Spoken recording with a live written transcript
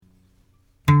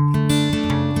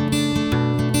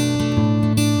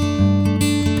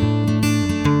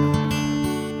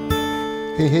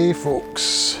Hey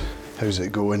folks, how's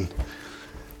it going?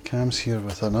 Cam's here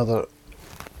with another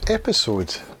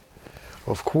episode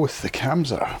of Quoth the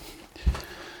Camser.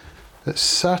 It's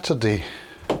Saturday,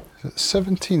 it's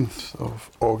 17th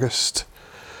of August,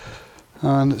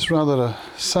 and it's rather a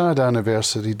sad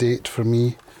anniversary date for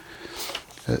me.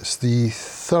 It's the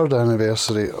 3rd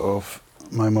anniversary of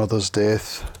my mother's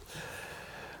death.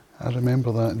 I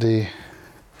remember that day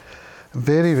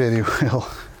very, very well.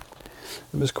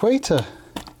 It was quite a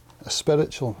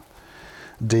spiritual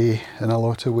day in a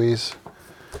lot of ways.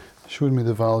 It showed me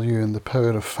the value and the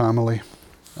power of family.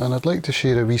 And I'd like to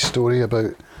share a wee story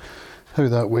about how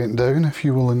that went down, if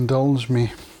you will indulge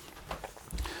me.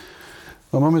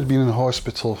 My mum had been in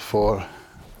hospital for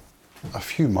a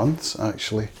few months,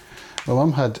 actually. My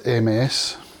mum had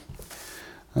MS,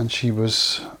 and she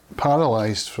was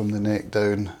paralysed from the neck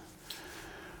down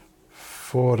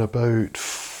for about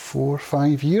 4 or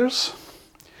 5 years.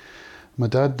 My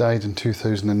dad died in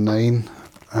 2009,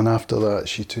 and after that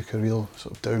she took a real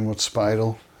sort of downward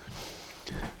spiral,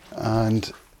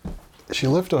 and she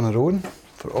lived on her own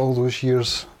for all those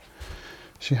years.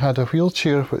 She had a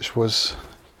wheelchair which was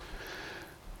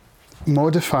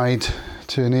modified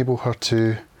to enable her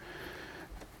to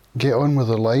get on with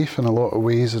her life in a lot of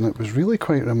ways, and it was really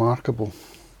quite remarkable.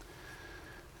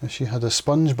 And she had a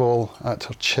sponge ball at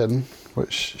her chin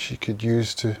which she could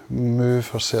use to move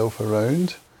herself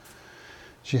around.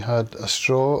 She had a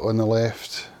straw on the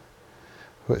left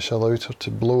which allowed her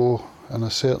to blow, and a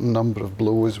certain number of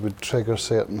blows would trigger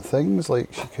certain things,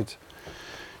 like she could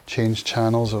change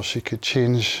channels or she could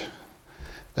change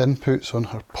inputs on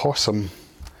her possum.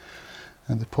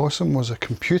 And the possum was a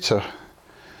computer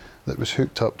that was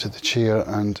hooked up to the chair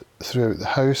and throughout the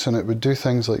house, and it would do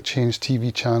things like change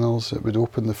TV channels, it would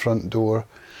open the front door,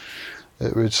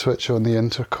 it would switch on the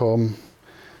intercom,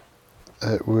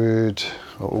 it would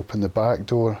open the back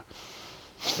door,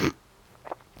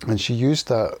 and she used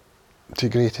that to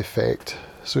great effect.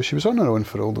 So she was on her own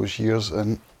for all those years,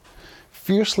 and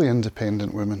fiercely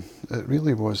independent woman. It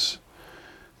really was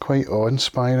quite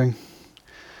awe-inspiring.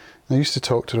 I used to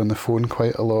talk to her on the phone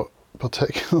quite a lot,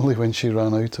 particularly when she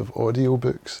ran out of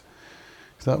audiobooks.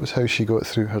 That was how she got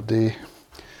through her day,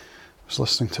 was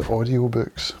listening to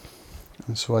audiobooks.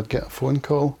 And so I'd get a phone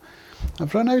call,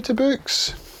 "I've run out of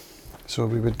books." So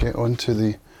we would get onto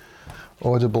the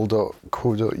audible.co.uk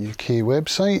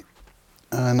website,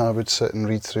 and I would sit and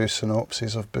read through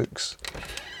synopses of books,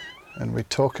 and we'd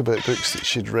talk about books that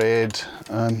she'd read,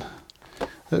 and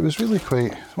it was really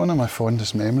quite one of my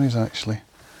fondest memories, actually,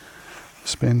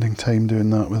 spending time doing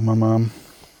that with my mum.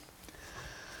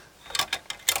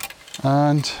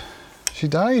 And she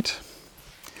died.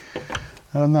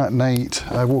 And that night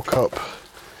I woke up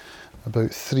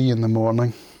about 3 in the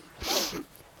morning,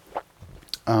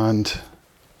 and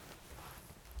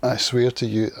I swear to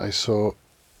you, I saw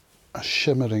a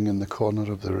shimmering in the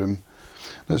corner of the room.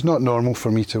 Now, it's not normal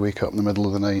for me to wake up in the middle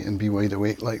of the night and be wide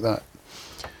awake like that,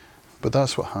 but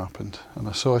that's what happened. And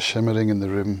I saw a shimmering in the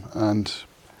room, and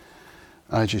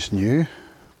I just knew.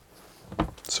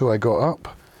 So I got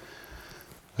up,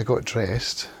 I got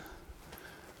dressed,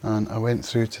 and I went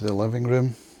through to the living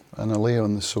room, and I lay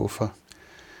on the sofa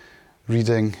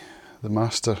reading The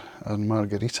Master and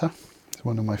Margarita. It's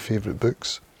one of my favourite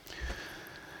books.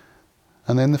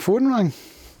 And then the phone rang,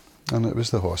 and it was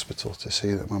the hospital to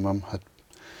say that my mum had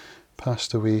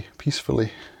passed away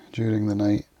peacefully during the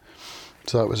night.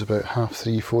 So that was about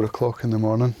 3:30, 4 o'clock in the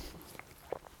morning.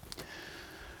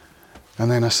 And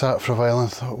then I sat for a while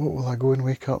and thought, what will I go and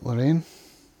wake up Lorraine?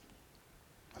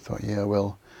 I thought, yeah,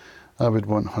 well, I would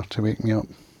want her to wake me up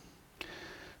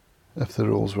if the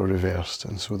roles were reversed,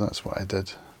 and so that's what I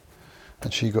did.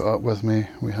 And she got up with me,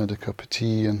 we had a cup of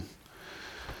tea, and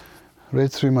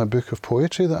read through my book of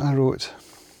poetry that I wrote,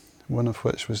 one of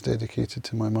which was dedicated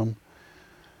to my mum.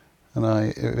 And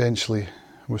I eventually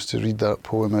was to read that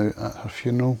poem out at her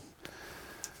funeral.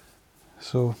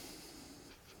 So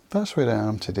that's where I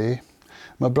am today.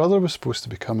 My brother was supposed to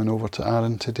be coming over to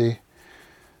Arran today,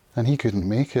 and he couldn't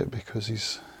make it because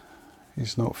he's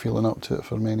not feeling up to it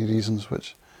for many reasons,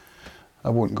 which I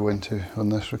won't go into on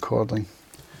this recording.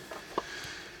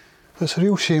 It's a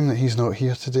real shame that he's not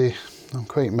here today. I'm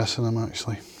quite missing him,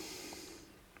 actually.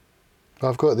 But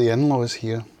I've got the in-laws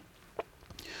here.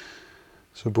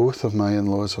 So both of my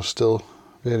in-laws are still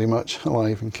very much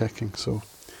alive and kicking, so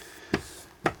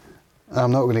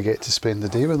I'm not going to get to spend the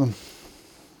day with them.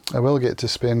 I will get to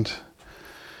spend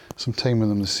some time with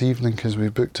them this evening because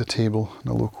we've booked a table in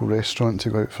a local restaurant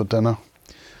to go out for dinner.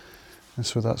 And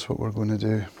so that's what we're going to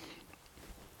do.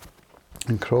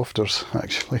 In Crofters,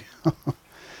 actually.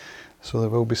 So there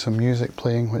will be some music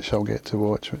playing which I'll get to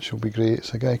watch, which will be great.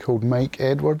 It's a guy called Mike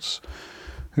Edwards,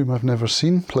 whom I've never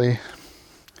seen play.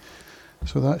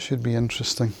 So that should be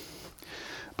interesting.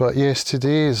 But yes,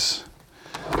 the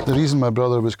reason my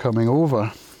brother was coming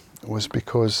over was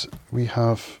because we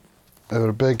have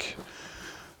our big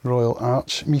Royal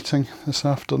Arch meeting this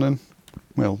afternoon.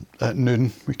 Well, at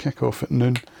noon. We kick off at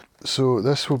noon. So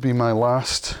this will be my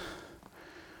last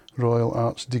Royal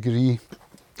Arch degree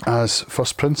as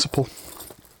first principal,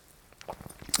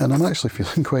 and I'm actually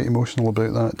feeling quite emotional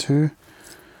about that too.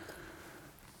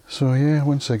 So yeah,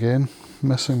 once again,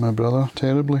 missing my brother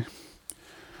terribly,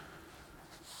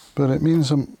 but it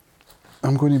means I'm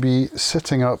going to be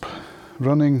sitting up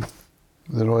running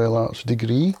the Royal Arch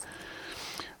degree.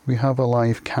 We have a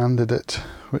live candidate,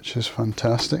 which is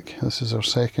fantastic. This is our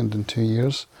second in 2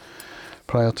 years.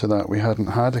 Prior to that, we hadn't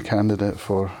had a candidate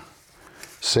for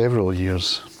several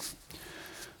years.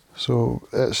 So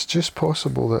it's just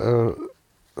possible that our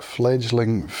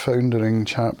fledgling, foundering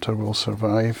chapter will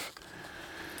survive.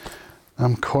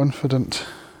 I'm confident,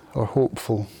 or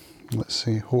hopeful, let's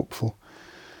say hopeful.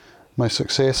 My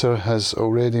successor has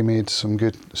already made some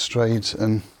good strides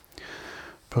in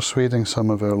persuading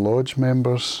some of our lodge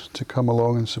members to come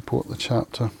along and support the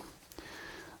chapter.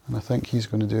 And I think he's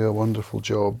going to do a wonderful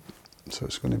job. So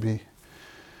it's going to be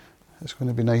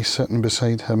nice sitting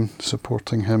beside him,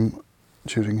 supporting him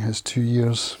during his 2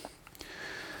 years.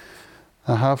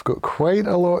 I have got quite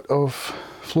a lot of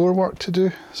floor work to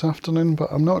do this afternoon,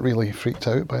 but I'm not really freaked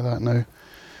out by that now.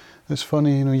 It's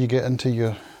funny, you get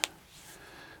into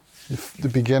the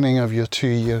beginning of your 2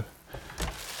 year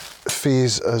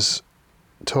phase as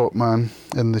top man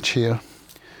in the chair,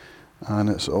 and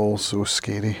it's all so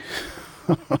scary.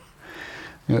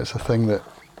 It's a thing that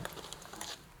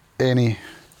any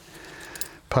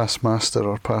past master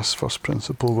or past first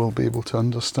principal will be able to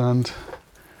understand.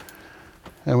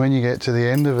 And when you get to the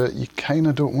end of it, you kind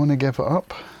of don't want to give it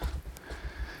up.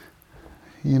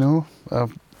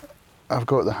 I've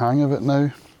got the hang of it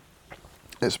now.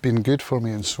 It's been good for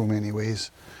me in so many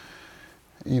ways.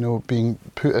 Being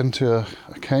put into a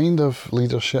kind of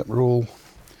leadership role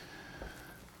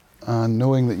and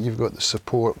knowing that you've got the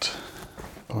support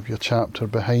of your chapter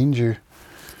behind you,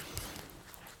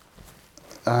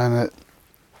 and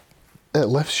it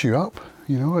lifts you up,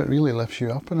 it really lifts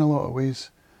you up in a lot of ways,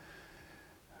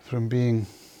 from being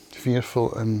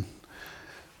fearful and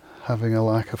having a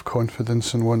lack of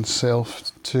confidence in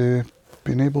oneself to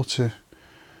being able to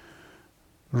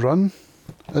run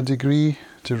a degree,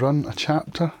 to run a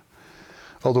chapter.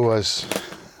 Although as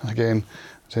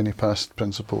any past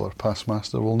principal or past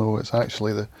master will know, it's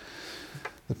actually the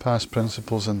past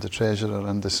principals and the treasurer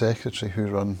and the secretary who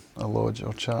run a lodge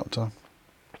or chapter.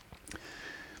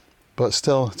 But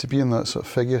still, to be in that sort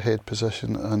of figurehead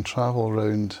position and travel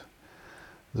around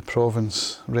the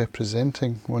province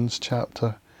representing one's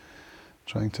chapter,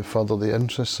 trying to further the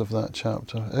interests of that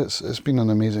chapter, it's been an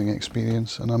amazing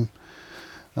experience, and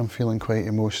I'm feeling quite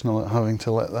emotional at having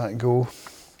to let that go.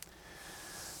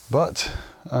 But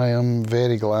I am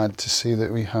very glad to see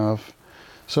that we have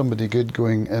somebody good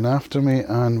going in after me,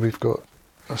 and we've got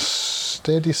a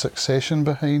steady succession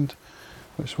behind,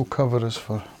 which will cover us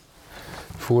for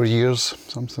 4 years,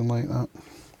 something like that.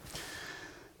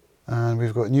 And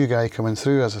we've got a new guy coming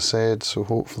through, as I said, so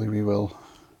hopefully we will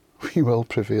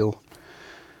prevail.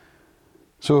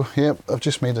 So, yeah, I've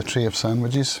just made a tray of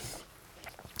sandwiches.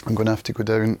 I'm going to have to go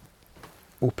down,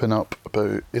 open up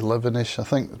about 11ish. I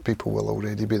think people will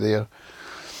already be there,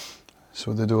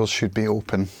 so the doors should be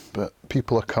open, but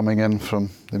people are coming in from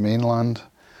the mainland.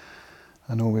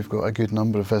 I know we've got a good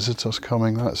number of visitors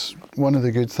coming. That's one of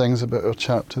the good things about our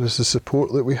chapter, is the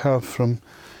support that we have from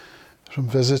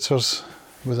visitors.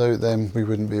 Without them, we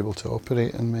wouldn't be able to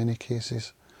operate in many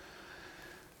cases.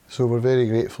 So we're very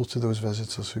grateful to those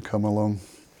visitors who come along.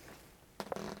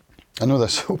 I know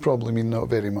this will probably mean not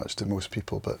very much to most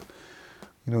people, but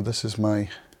this is my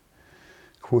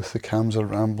Quoth the Camser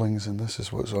ramblings, and this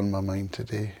is what's on my mind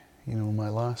today. My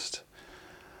last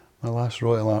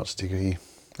Royal Arch degree.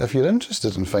 If you're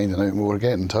interested in finding out more,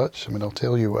 get in touch. I'll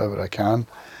tell you whatever I can.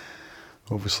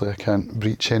 Obviously, I can't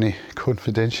breach any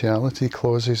confidentiality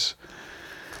clauses,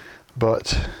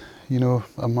 but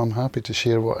I'm happy to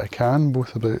share what I can,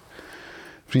 both about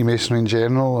Freemasonry in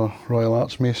general or Royal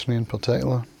Arch Masonry in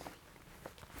particular.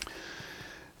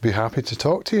 Be happy to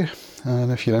talk to you,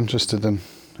 and if you're interested in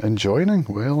joining,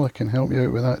 well, I can help you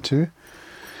out with that too.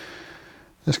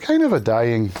 It's kind of a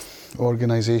dying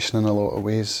organisation in a lot of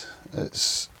ways.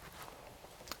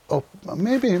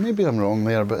 Maybe I'm wrong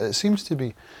there, but it seems to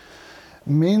be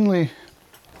mainly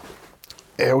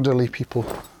elderly people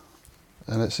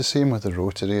And it's the same with the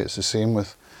Rotary, it's the same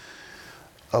with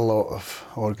a lot of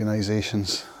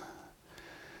organisations.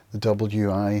 The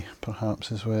WI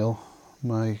perhaps as well.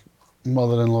 My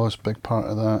mother-in-law's a big part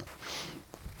of that.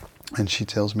 And she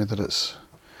tells me that it's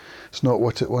not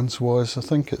what it once was. I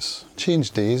think it's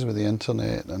changed days with the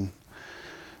internet and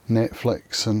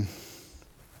Netflix and,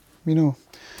 you know,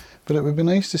 but it would be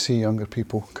nice to see younger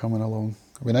people coming along.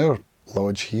 I mean, our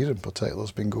lodge here in particular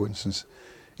has been going since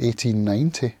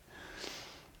 1890.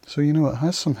 So, you know, it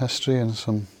has some history and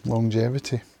some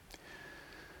longevity.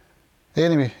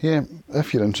 Anyway, yeah,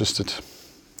 if you're interested,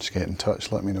 just get in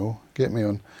touch, let me know. Get me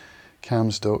on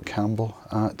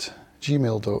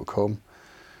cams.campbell@gmail.com.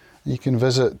 You can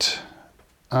visit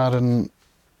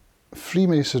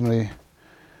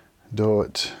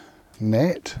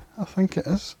aaronfreemasonry.net, I think it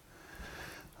is.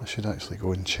 I should actually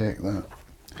go and check that.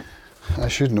 I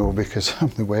should know because I'm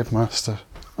the webmaster.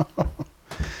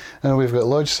 And we've got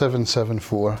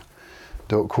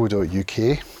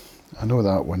lodge774.co.uk. I know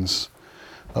that one's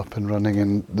up and running,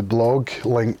 and the blog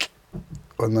link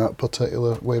on that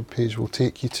particular web page will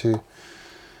take you to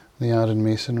the Aaron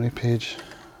Masonry page,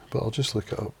 but I'll just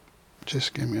look it up.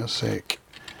 Just give me a sec.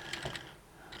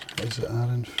 Is it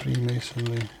Aaron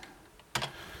Freemasonry?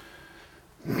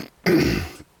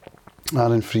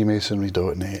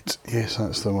 AaronFreemasonry.net. Yes,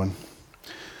 that's the one.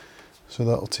 So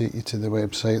that'll take you to the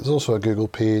website. There's also a Google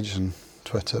page and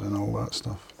Twitter and all that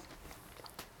stuff.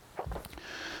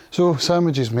 So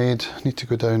sandwiches made. I need to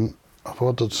go down. I've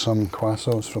ordered some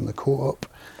croissants from the Co-op,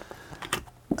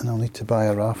 and I'll need to buy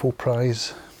a raffle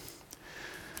prize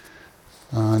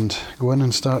and go in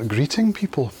and start greeting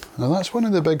people. Now that's one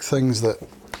of the big things that,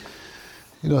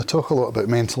 you know, I talk a lot about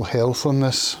mental health on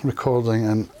this recording,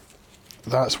 and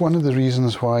that's one of the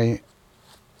reasons why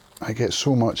I get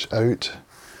so much out,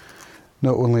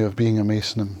 not only of being a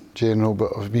Mason in general,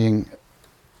 but of being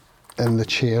in the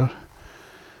chair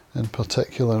in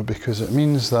particular, because it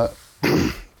means that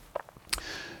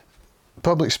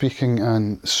public speaking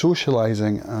and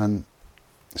socialising and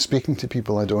speaking to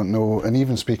people I don't know, and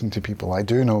even speaking to people I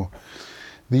do know,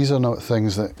 these are not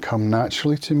things that come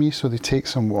naturally to me, so they take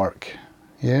some work,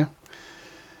 yeah?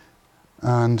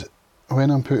 And when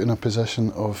I'm put in a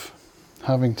position of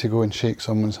having to go and shake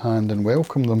someone's hand and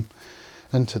welcome them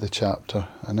into the chapter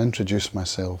and introduce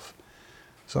myself,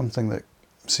 something that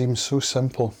seems so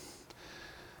simple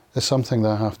is something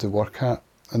that I have to work at.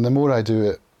 And the more I do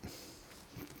it,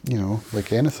 you know,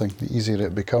 like anything, the easier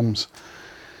it becomes.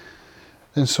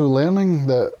 And so learning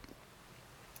that,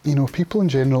 you know, people in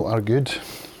general are good,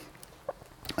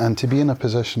 and to be in a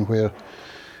position where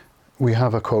we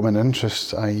have a common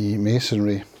interest, i.e.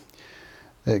 Masonry,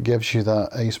 it gives you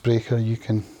that icebreaker. You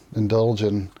can indulge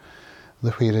in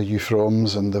the where are you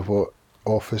froms and the what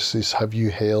offices have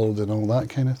you held and all that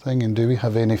kind of thing, and do we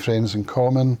have any friends in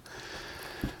common.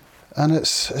 And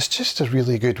it's just a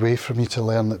really good way for me to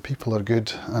learn that people are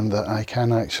good and that I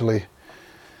can actually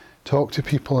talk to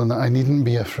people and that I needn't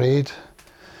be afraid.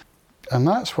 And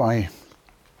that's why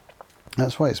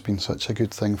it's been such a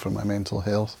good thing for my mental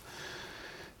health,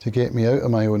 to get me out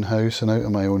of my own house and out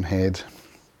of my own head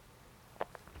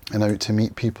and out to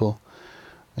meet people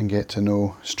and get to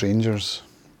know strangers,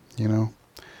 you know.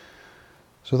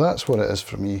 So that's what it is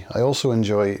for me. I also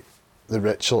enjoy the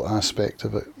ritual aspect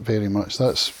of it very much.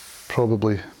 That's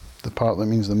probably the part that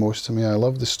means the most to me. I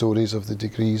love the stories of the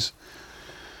degrees,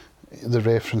 the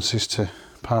references to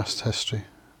past history.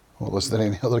 Well, is there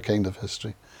any other kind of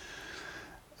history?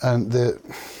 And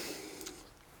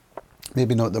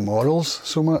maybe not the morals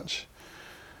so much,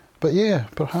 but yeah,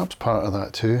 perhaps part of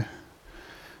that too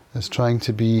is trying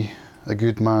to be a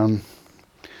good man,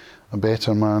 a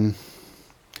better man.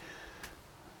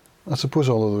 I suppose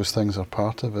all of those things are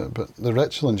part of it, but the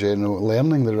ritual in general,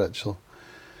 learning the ritual,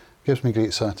 gives me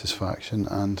great satisfaction,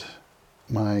 and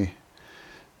my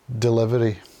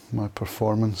delivery, my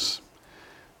performance,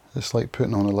 it's like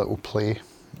putting on a little play,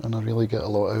 and I really get a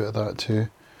lot out of that too.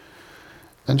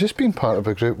 And just being part of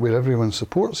a group where everyone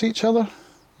supports each other,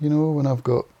 you know, when I've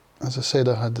got, as I said,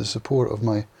 I had the support of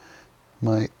my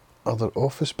other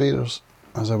office bearers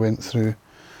as I went through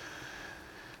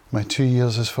my 2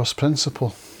 years as first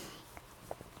principal.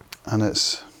 And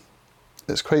it's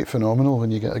quite phenomenal when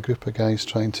you get a group of guys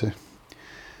trying to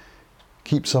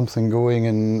keep something going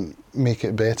and make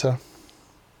it better.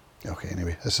 Okay,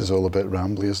 anyway, this is all a bit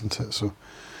rambly, isn't it? So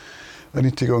I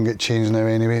need to go and get changed now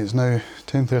anyway. It's now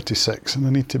 10:36 and I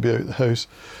need to be out the house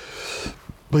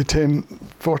by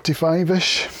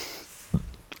 10:45ish,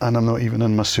 and I'm not even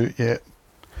in my suit yet.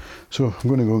 So I'm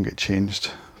going to go and get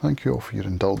changed. Thank you all for your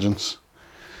indulgence.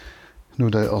 No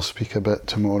doubt I'll speak a bit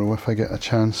tomorrow if I get a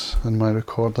chance in my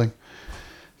recording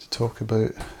to talk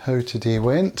about how today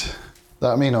went.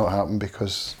 That may not happen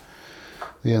because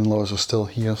the in-laws are still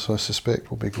here, so I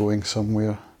suspect we'll be going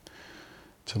somewhere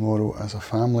tomorrow as a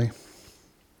family.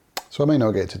 So I might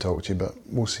not get to talk to you, but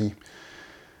we'll see.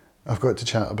 I've got to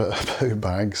chat a bit about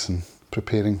bags and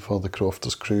preparing for the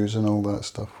Crofters cruise and all that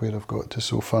stuff, where I've got to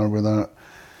so far with that.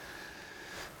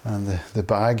 And the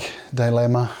bag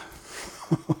dilemma.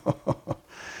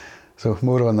 So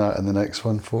more on that in the next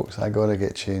one, folks. I gotta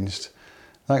get changed.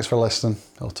 Thanks for listening.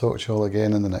 I'll talk to you all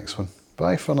again in the next one.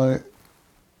 Bye for now.